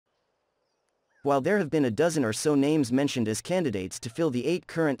While there have been a dozen or so names mentioned as candidates to fill the 8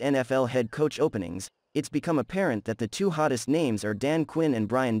 current NFL head coach openings, it's become apparent that the two hottest names are Dan Quinn and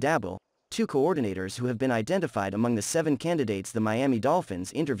Brian Daboll, two coordinators who have been identified among the 7 candidates the Miami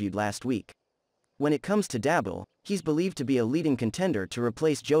Dolphins interviewed last week. When it comes to Daboll, he's believed to be a leading contender to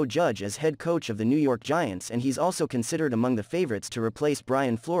replace Joe Judge as head coach of the New York Giants, and he's also considered among the favorites to replace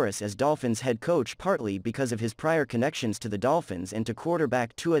Brian Flores as Dolphins head coach, partly because of his prior connections to the Dolphins and to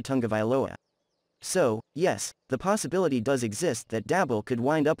quarterback Tua Tagovailoa. So, yes, the possibility does exist that Daboll could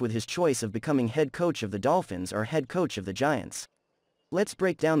wind up with his choice of becoming head coach of the Dolphins or head coach of the Giants. Let's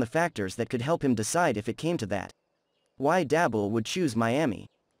break down the factors that could help him decide if it came to that. Why Daboll would choose Miami.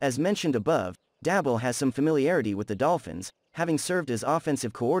 As mentioned above, Daboll has some familiarity with the Dolphins, having served as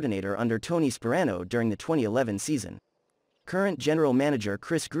offensive coordinator under Tony Sparano during the 2011 season. Current general manager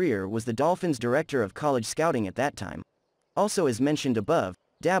Chris Grier was the Dolphins' director of college scouting at that time. Also, as mentioned above,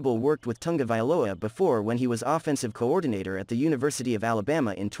 Daboll worked with Tagovailoa before when he was offensive coordinator at the University of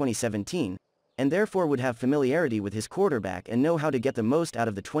Alabama in 2017, and therefore would have familiarity with his quarterback and know how to get the most out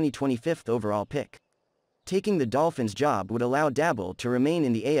of the 2025th overall pick. Taking the Dolphins' job would allow Daboll to remain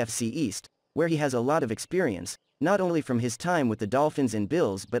in the AFC East, where he has a lot of experience, not only from his time with the Dolphins and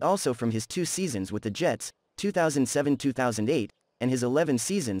Bills but also from his 2 seasons with the Jets, 2007-2008, and his 11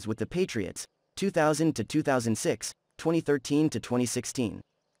 seasons with the Patriots, 2000-2006, 2013-2016.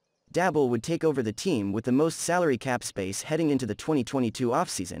 Daboll would take over the team with the most salary cap space heading into the 2022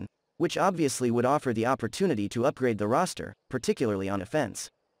 offseason, which obviously would offer the opportunity to upgrade the roster, particularly on offense.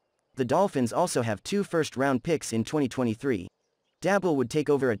 The Dolphins also have 2 first-round picks in 2023. Daboll would take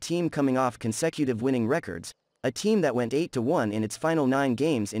over a team coming off consecutive winning records, a team that went 8-1 in its final 9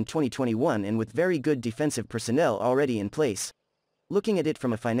 games in 2021 and with very good defensive personnel already in place. Looking at it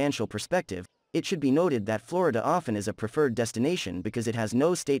from a financial perspective, it should be noted that Florida often is a preferred destination because it has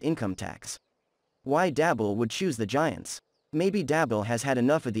no state income tax. Why Daboll would choose the Giants? Maybe Daboll has had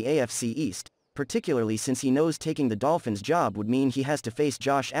enough of the AFC East, particularly since he knows taking the Dolphins' job would mean he has to face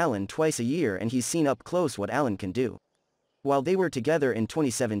Josh Allen twice a year, and he's seen up close what Allen can do. While they were together in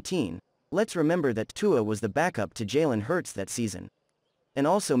 2017, let's remember that Tua was the backup to Jalen Hurts that season. And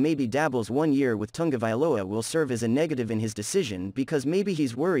also, maybe Daboll's 1 year with Tagovailoa will serve as a negative in his decision because maybe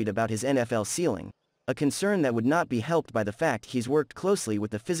he's worried about his NFL ceiling, a concern that would not be helped by the fact he's worked closely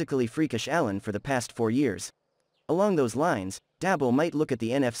with the physically freakish Allen for the past 4 years. Along those lines, Daboll might look at the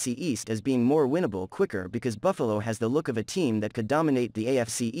NFC East as being more winnable quicker because Buffalo has the look of a team that could dominate the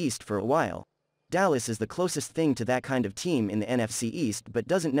AFC East for a while. Dallas is the closest thing to that kind of team in the NFC East but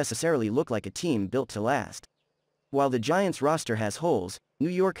doesn't necessarily look like a team built to last. While the Giants' roster has holes, New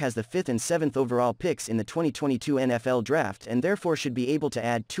York has the 5th and 7th overall picks in the 2022 NFL Draft and therefore should be able to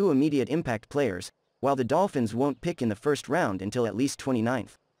add 2 immediate impact players, while the Dolphins won't pick in the first round until at least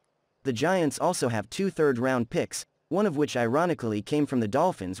 29th. The Giants also have 2 third-round picks, one of which ironically came from the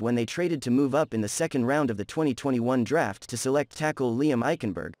Dolphins when they traded to move up in the second round of the 2021 draft to select tackle Liam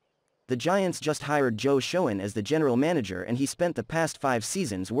Eichenberg. The Giants just hired Joe Schoen as the general manager, and he spent the past 5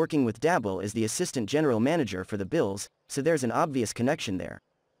 seasons working with Daboll as the assistant general manager for the Bills, so there's an obvious connection there.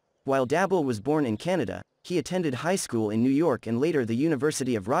 While Daboll was born in Canada, he attended high school in New York and later the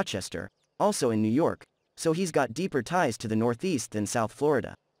University of Rochester, also in New York, so he's got deeper ties to the Northeast than South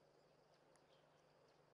Florida.